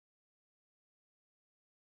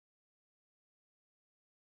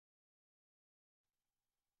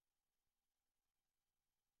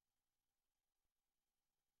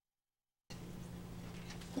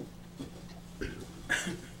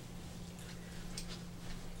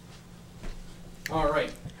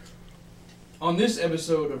Alright. On this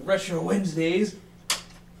episode of Retro Wednesdays,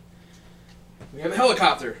 we have a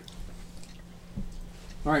helicopter.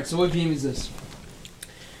 Alright, so what game is this?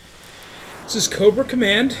 This is Cobra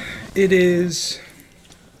Command. It is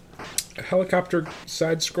a helicopter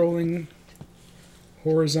side-scrolling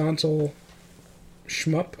horizontal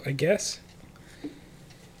shmup, I guess.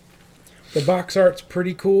 The box art's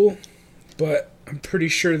pretty cool, but I'm pretty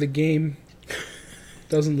sure the game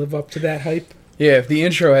doesn't live up to that hype. Yeah, if the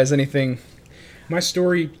intro has anything... My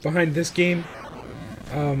story behind this game,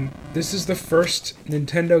 this is the first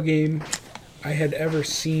Nintendo game I had ever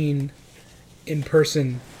seen in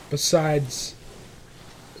person besides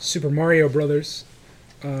Super Mario Brothers.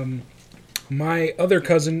 My other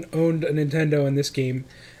cousin owned a Nintendo in this game,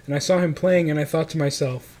 and I saw him playing, and I thought to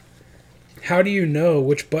myself, how do you know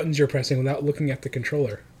which buttons you're pressing without looking at the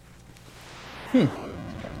controller?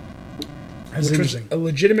 That's Which was interesting. a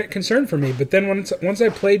legitimate concern for me, but then once I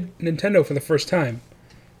played Nintendo for the first time,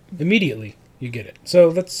 immediately you get it. So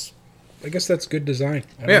I guess that's good design.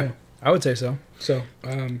 I don't know. I would say so. So,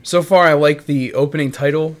 So far, I like the opening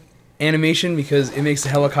title animation because it makes the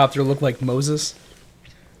helicopter look like Moses.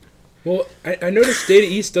 well, I noticed Data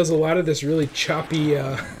East does a lot of this really choppy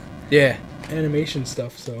Yeah, animation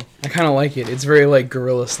stuff. So, I kind of like it. It's very like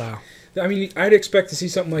guerrilla style. I mean, I'd expect to see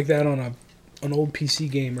something like that on an old PC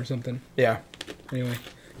game or something. Yeah. Anyway,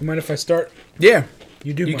 you mind if I start? Yeah.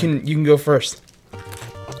 You do. You can go first.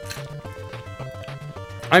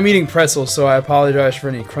 I'm eating pretzels, so I apologize for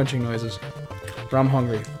any crunching noises. But I'm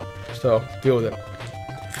hungry, so deal with it.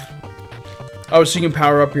 Oh, so you can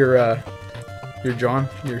power up your John,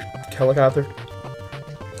 your helicopter.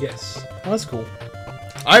 Yes. Oh, that's cool.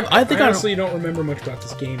 I think I honestly don't remember much about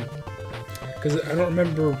this game because I don't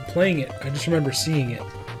remember playing it. I just remember seeing it.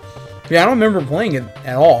 Yeah, I don't remember playing it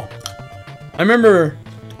at all. I remember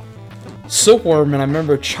Silkworm and I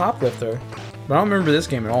remember Choplifter, but I don't remember this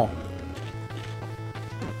game at all.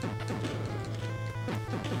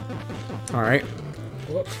 Alright.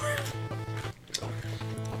 Whoops.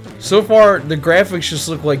 So far, the graphics just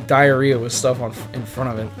look like diarrhea with stuff in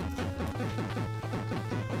front of it.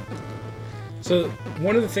 So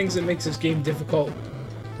one of the things that makes this game difficult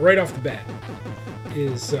right off the bat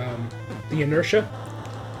is the inertia.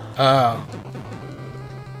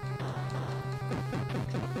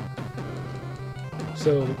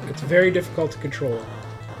 So it's very difficult to control.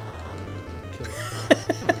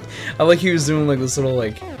 I like he was doing like this little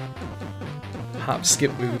like hop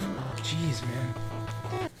skip move. Jeez, man.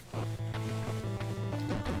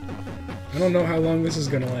 I don't know how long this is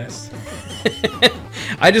gonna last.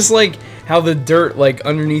 I just like how the dirt like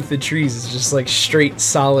underneath the trees is just like straight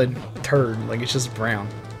solid turd, like it's just brown.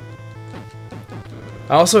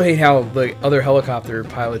 I also hate how the other helicopter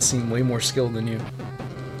pilots seem way more skilled than you.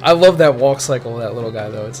 I love that walk cycle of that little guy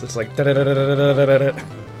though. It's just like da-da-da-da-da-da-da-da.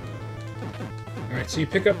 Alright, so you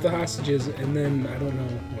pick up the hostages and then I don't know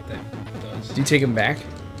what that does. Do you take him back?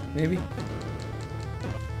 Maybe?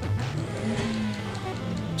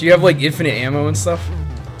 Do you have like infinite ammo and stuff?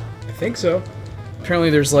 I think so. Apparently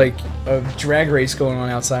there's like a drag race going on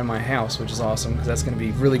outside my house, which is awesome because that's going to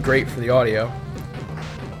be really great for the audio.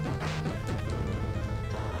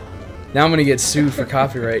 Now I'm going to get sued for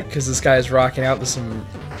copyright because this guy is rocking out to some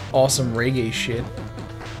awesome reggae shit.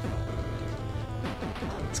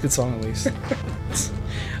 It's a good song at least.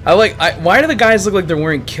 Why do the guys look like they're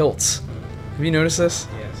wearing kilts? Have you noticed this?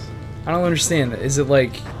 Yes. I don't understand. Is it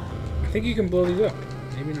like... I think you can blow these up.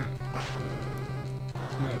 Maybe not.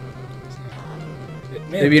 No, it's not.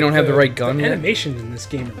 Man, Maybe you don't have the right gun The yet? animation in this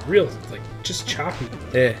game are real, like, just choppy.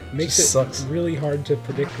 Yeah, Makes just it sucks. really hard to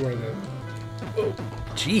predict where the... Oh.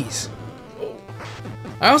 Jeez.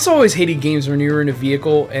 I also always hated games when you were in a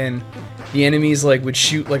vehicle and the enemies like would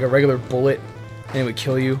shoot like a regular bullet and it would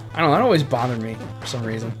kill you. I don't know, that always bothered me for some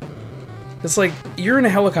reason. It's like, you're in a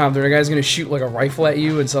helicopter and a guy's gonna shoot like a rifle at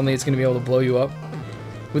you and suddenly it's gonna be able to blow you up.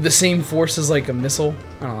 With the same force as like a missile.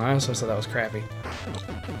 I don't know, I also thought that was crappy.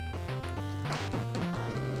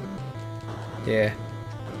 Yeah.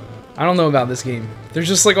 I don't know about this game. There's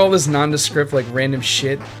just like all this nondescript like random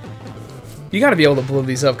shit. You gotta be able to blow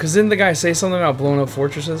these up, because didn't the guy say something about blowing up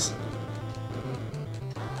fortresses?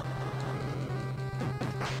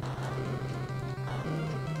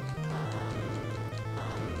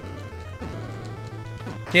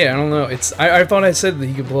 Yeah, I don't know. I thought I said that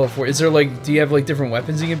he could blow up fort. Is there like, do you have like different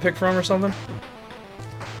weapons you can pick from or something?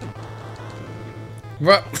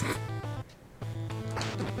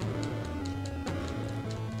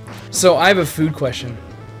 So I have a food question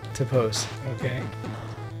to pose. Okay.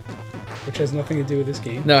 Which has nothing to do with this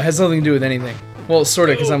game. No, it has nothing to do with anything. Well, sort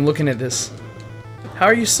of, because I'm looking at this. How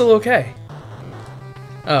are you still okay?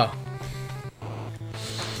 Oh.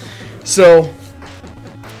 So,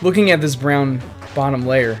 looking at this brown bottom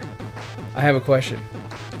layer, I have a question.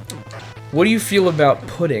 What do you feel about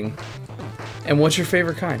pudding? And what's your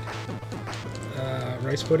favorite kind?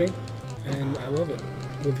 Rice pudding, and I love it.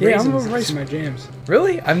 With Yeah, raisins, I'm a rice. it's my jams.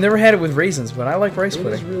 Really? I've never had it with raisins, but I like rice It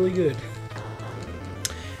is pudding. really good.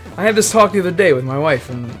 I had this talk the other day with my wife,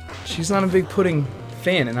 and she's not a big pudding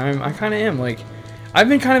fan, and I kind of am. Like, I've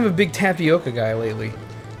been kind of a big tapioca guy lately.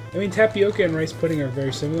 I mean, tapioca and rice pudding are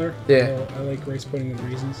very similar. Yeah. I like rice pudding with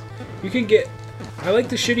raisins. You can get... I like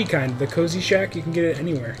the shitty kind, the Cozy Shack. You can get it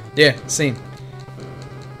anywhere. Yeah, same.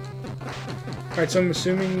 Alright, so I'm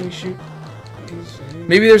assuming you shoot... these-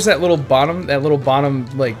 Maybe there's that little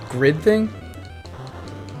bottom, like, grid thing.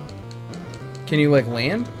 Can you, like,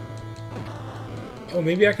 land? Oh,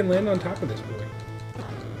 maybe I can land on top of this boy.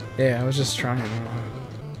 Yeah, I was just trying. I don't know.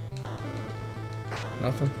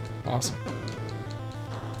 Nothing? Awesome.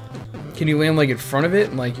 Can you land, like, in front of it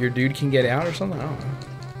and, like, your dude can get out or something? I don't know.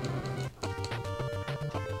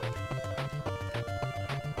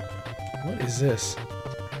 What is this?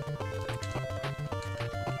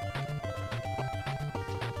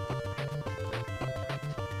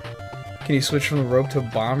 Can you switch from the rope to a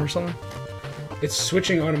bomb or something? It's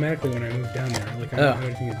switching automatically when I move down there. Like, I don't have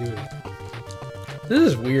anything to do with it. This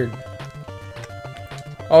is weird.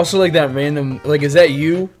 Also, like, that random... Like, is that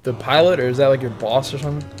you, the pilot, or is that, like, your boss or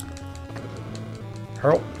something?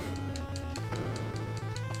 Help.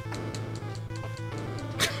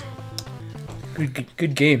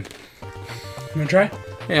 Good game. You wanna try?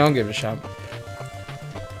 Yeah, I'll give it a shot.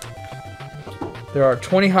 There are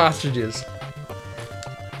 20 hostages.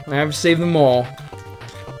 I have to save them all.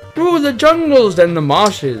 Through the jungles and the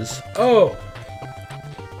marshes. Oh!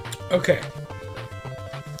 Okay.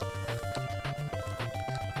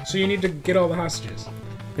 So you need to get all the hostages.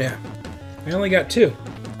 Yeah. I only got 2.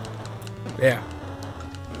 Yeah.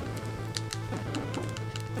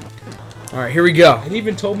 Alright, here we go. It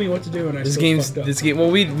even told me what to do and I still fucked up. This game,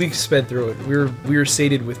 well, we sped through it. We were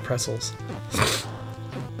sated with pretzels.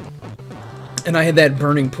 And I had that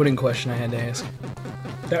burning pudding question I had to ask.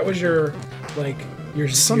 That was your, like, your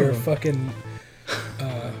fucking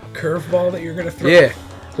curveball that you're gonna throw? Yeah.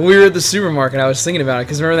 When we were at the supermarket, I was thinking about it,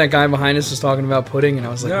 because remember that guy behind us was talking about pudding, and I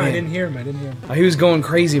was like, No, man. I didn't hear him. He was going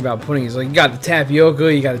crazy about pudding. He's like, you got the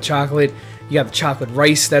tapioca, you got the chocolate, you got the chocolate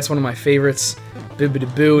rice, that's one of my favorites.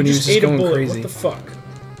 Bibbidi-boo, and he was just going crazy. What the fuck?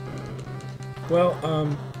 Well,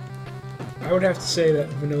 I would have to say that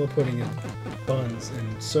vanilla pudding is buns,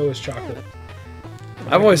 and so is chocolate.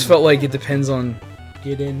 But I've always felt like it depends on...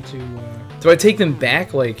 Get into... Do I take them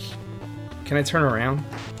back? Like, can I turn around?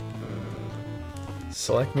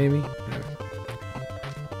 Select, maybe? Yeah.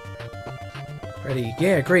 Ready?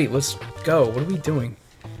 Yeah, great, let's go. What are we doing?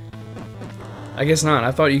 I guess not.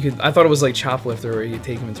 I thought you could... I thought it was like Choplifter where you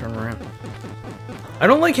take them and turn them around. I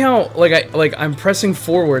don't like how, I'm pressing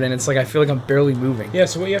forward and it's like I feel like I'm barely moving. Yeah,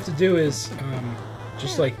 so what you have to do is,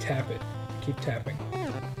 just like tap it. Keep tapping.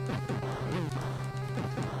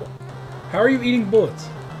 How are you eating bullets?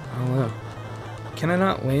 I don't know. Can I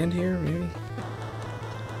not land here, maybe?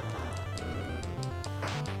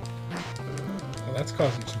 Well, that's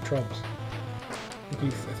causing some troubles. I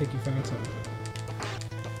think you found something.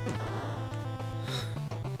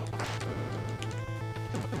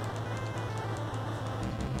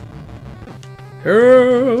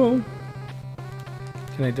 Girl.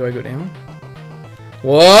 Do I go down?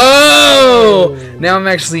 Whoa! Oh. Now I'm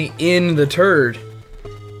actually in the turd.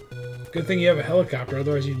 Good thing you have a helicopter,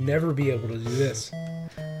 otherwise you'd never be able to do this.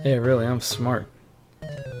 Yeah, really, I'm smart.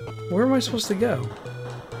 Where am I supposed to go?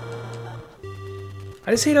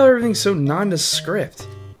 I just hate how everything's so nondescript.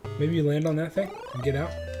 Maybe you land on that thing and get out?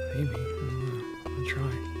 Maybe. I don't know. I'll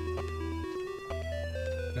try.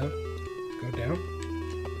 No? Go down?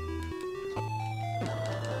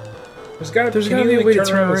 There's gotta be a way to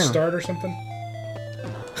turn around. Start or something?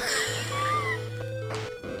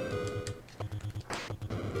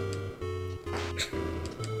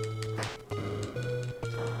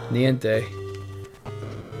 Niente.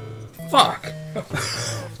 Fuck!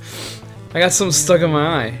 I got something stuck in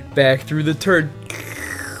my eye. Back through the turd.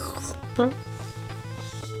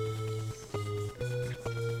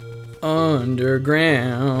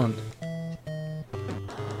 Underground.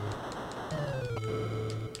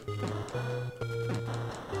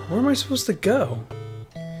 Where am I supposed to go?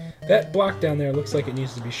 That block down there looks like it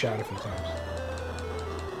needs to be shot a few times.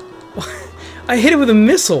 I hit it with a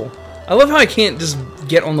missile. I love how I can't just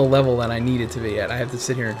get on the level that I need it to be at. I have to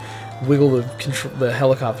sit here and wiggle the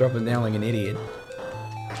helicopter up and down like an idiot.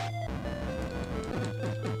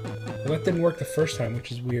 Well, that didn't work the first time,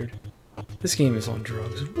 which is weird. This game is on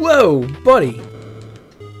drugs. Whoa, buddy!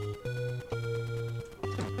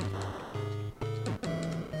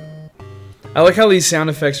 I like how these sound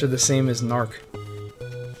effects are the same as Narc.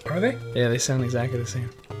 Are they? Yeah, they sound exactly the same.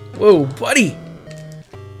 Whoa, buddy!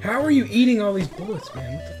 How are you eating all these bullets,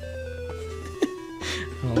 man?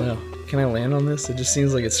 I don't know. Can I land on this? It just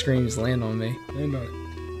seems like it screams land on me. Land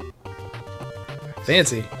on it.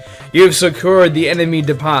 Fancy. You've secured the enemy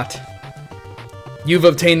depot. You've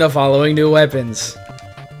obtained the following new weapons.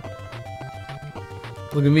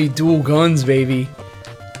 Look at me, dual guns, baby.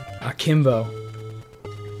 Akimbo.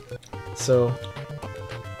 So.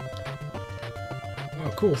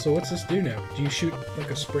 Oh, cool. So what's this do now? Do you shoot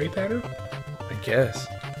like a spray pattern? I guess.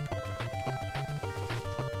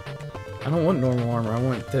 I don't want normal armor. I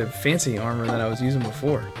want the fancy armor that I was using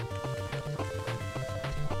before.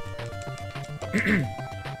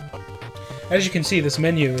 As you can see, this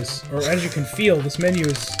menu is, or as you can feel, this menu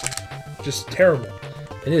is just terrible.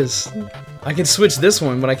 It is. I can switch this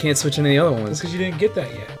one, but I can't switch any of the other ones. Because you didn't get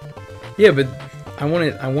that yet. Yeah, but I want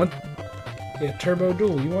it. I want. Yeah, turbo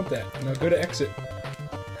dual. You want that. Now go to exit.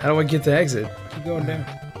 How do I get to exit? Keep going down.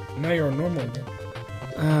 Now you're on normal again.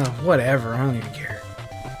 Whatever. I don't even care.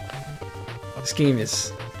 This game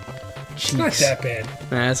is. It's not that bad.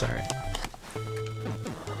 Nah, that's alright.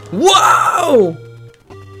 Whoa!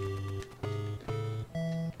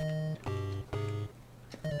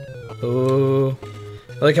 Oh.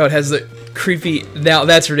 I like how it has the creepy. Now,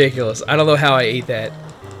 that's ridiculous. I don't know how I ate that.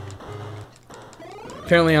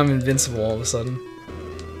 Apparently, I'm invincible all of a sudden.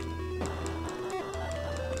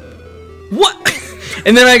 What?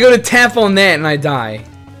 And then I go to tap on that and I die.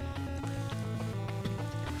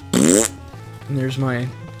 And there's my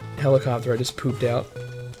helicopter I just pooped out.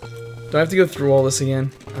 Do I have to go through all this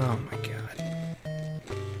again? Oh my god.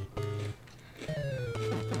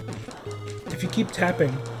 If you keep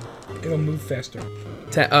tapping, it'll move faster.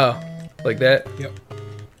 Oh, like that? Yep.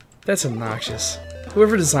 That's obnoxious.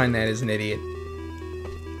 Whoever designed that is an idiot.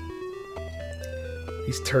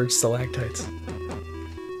 These turd stalactites.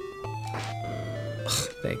 Ugh,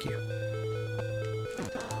 thank you.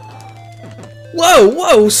 Whoa,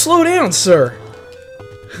 whoa, slow down, sir.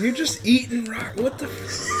 You're just eating rock. What the?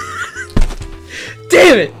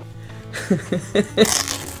 Damn it!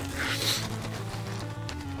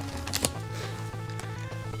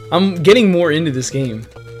 I'm getting more into this game.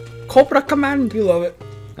 Cobra Command. You love it.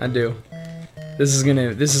 I do. This is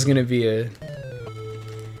gonna be an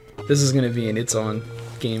it's on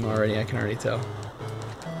game already. I can already tell.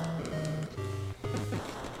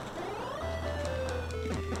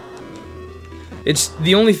 It's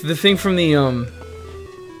the thing from the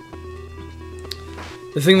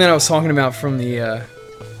thing that I was talking about from the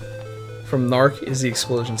from Narc is the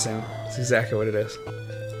explosion sound. That's exactly what it is.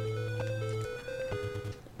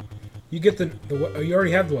 You get you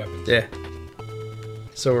already have the weapons. Yeah.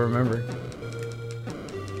 So remember.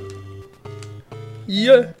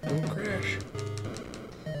 Yeah. Don't crash.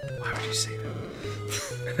 Why would you say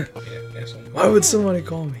that? Yeah, asshole. Why would somebody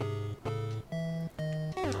call me?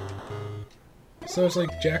 So it's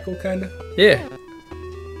like Jackal, kinda? Yeah.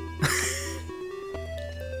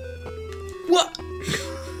 What?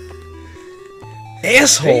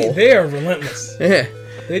 Asshole. They are relentless. Yeah.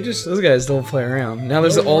 They just... Those guys don't play around. Now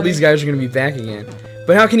there's all these guys are going to be back again.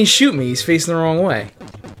 But how can he shoot me? He's facing the wrong way.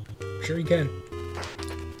 Sure he can.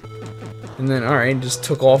 And then, alright, just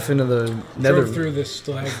took off into the nether. Drove through this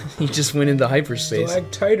stalag... He just went into hyperspace.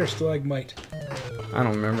 Stalactite or stalagmite? I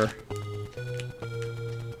don't remember.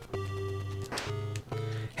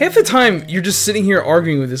 Half the time, you're just sitting here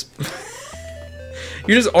arguing with this...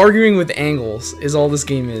 You're just arguing with angles, is all this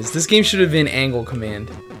game is. This game should have been Angle Command.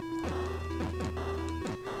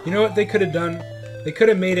 You know what they could have done? They could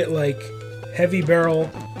have made it like Heavy Barrel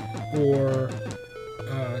or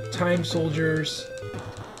Time Soldiers,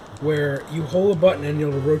 where you hold a button and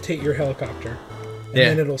it'll rotate your helicopter. And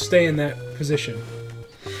then it'll stay in that position.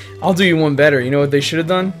 I'll do you one better. You know what they should have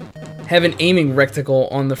done? Have an aiming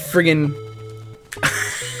reticle on the friggin'...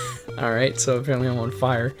 Alright, so apparently I'm on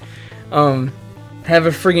fire. Have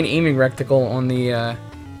a friggin' aiming reticle on the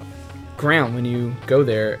ground when you go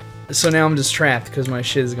there. So now I'm just trapped because my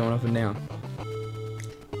shit is going up and down.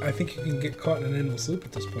 I think you can get caught in an endless loop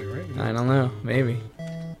at this point, right? I don't know. Maybe.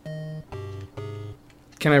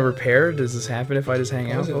 Can I repair? Does this happen if I just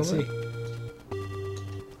hang out? Let's see.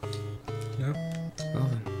 No?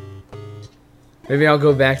 Nothing. Maybe I'll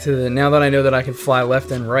go back to the... Now that I know that I can fly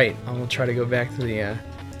left and right, I'll try to go back to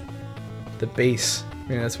the base.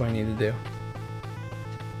 Maybe that's what I need to do.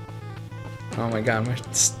 Oh my god,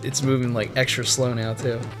 it's moving like extra slow now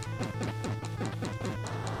too.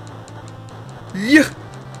 Yeah.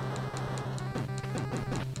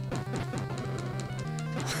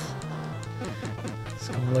 It's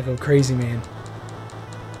going like a crazy man.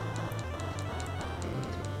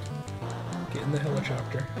 Get in the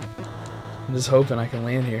helicopter. I'm just hoping I can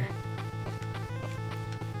land here.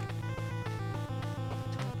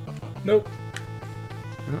 Nope.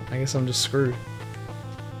 Well, I guess I'm just screwed.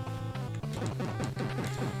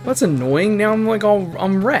 That's annoying. Now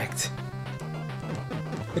I'm wrecked.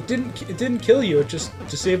 It didn't kill you. It just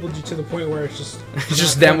disabled you to the point where it's just It's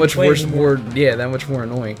just that much worse. Yeah, that much more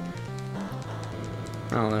annoying.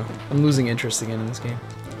 I don't know. I'm losing interest again in this game.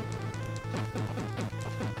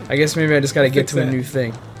 I guess maybe I just gotta get to a new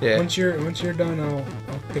thing. Yeah. Once you're done, I'll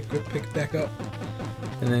pick it back up.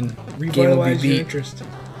 And then Revitalize your interest.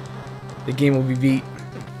 The game will be beat.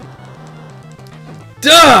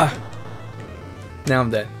 Duh! Now I'm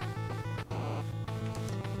dead.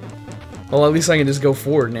 Well, at least I can just go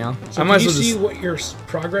forward now. So I might can as you well see just... what your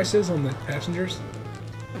progress is on the passengers?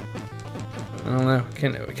 I don't know.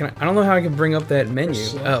 Can I don't know how I can bring up that menu.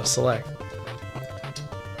 Select. Oh, select.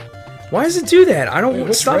 Why does it do that? I don't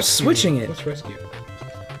Wait, stop rescue? switching it. What's rescue?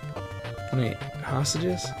 Wait,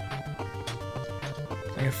 hostages?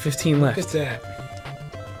 I got 15 left. Look at that.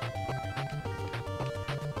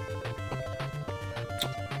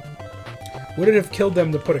 Would it have killed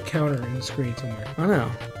them to put a counter in the screen somewhere? I don't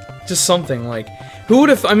know. Just something like... Who would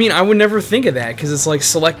have... I mean, I would never think of that, because it's like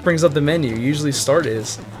select brings up the menu. Usually start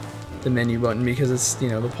is the menu button, because it's, you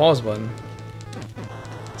know, the pause button.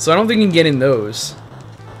 So I don't think you can get in those.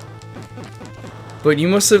 But you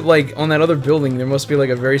must have, like, on that other building, there must be,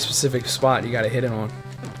 like, a very specific spot you gotta hit it on.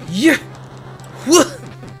 Yeah!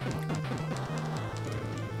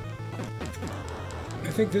 I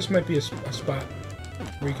think this might be a spot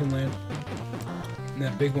where you can land. And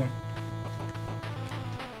that big one.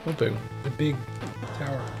 What big one? The big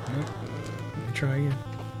tower. No? Let me try again.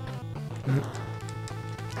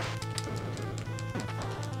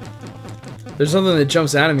 There's something that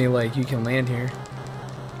jumps out at me like you can land here.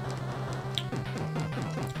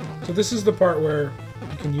 So this is the part where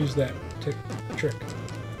you can use that trick.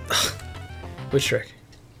 Which trick?